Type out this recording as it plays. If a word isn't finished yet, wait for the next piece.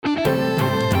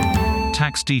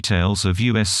Tax details of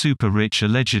U.S. super-rich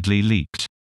allegedly leaked.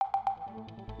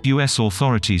 U.S.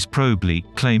 authorities probe leak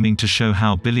claiming to show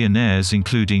how billionaires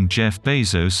including Jeff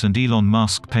Bezos and Elon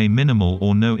Musk pay minimal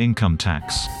or no income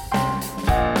tax.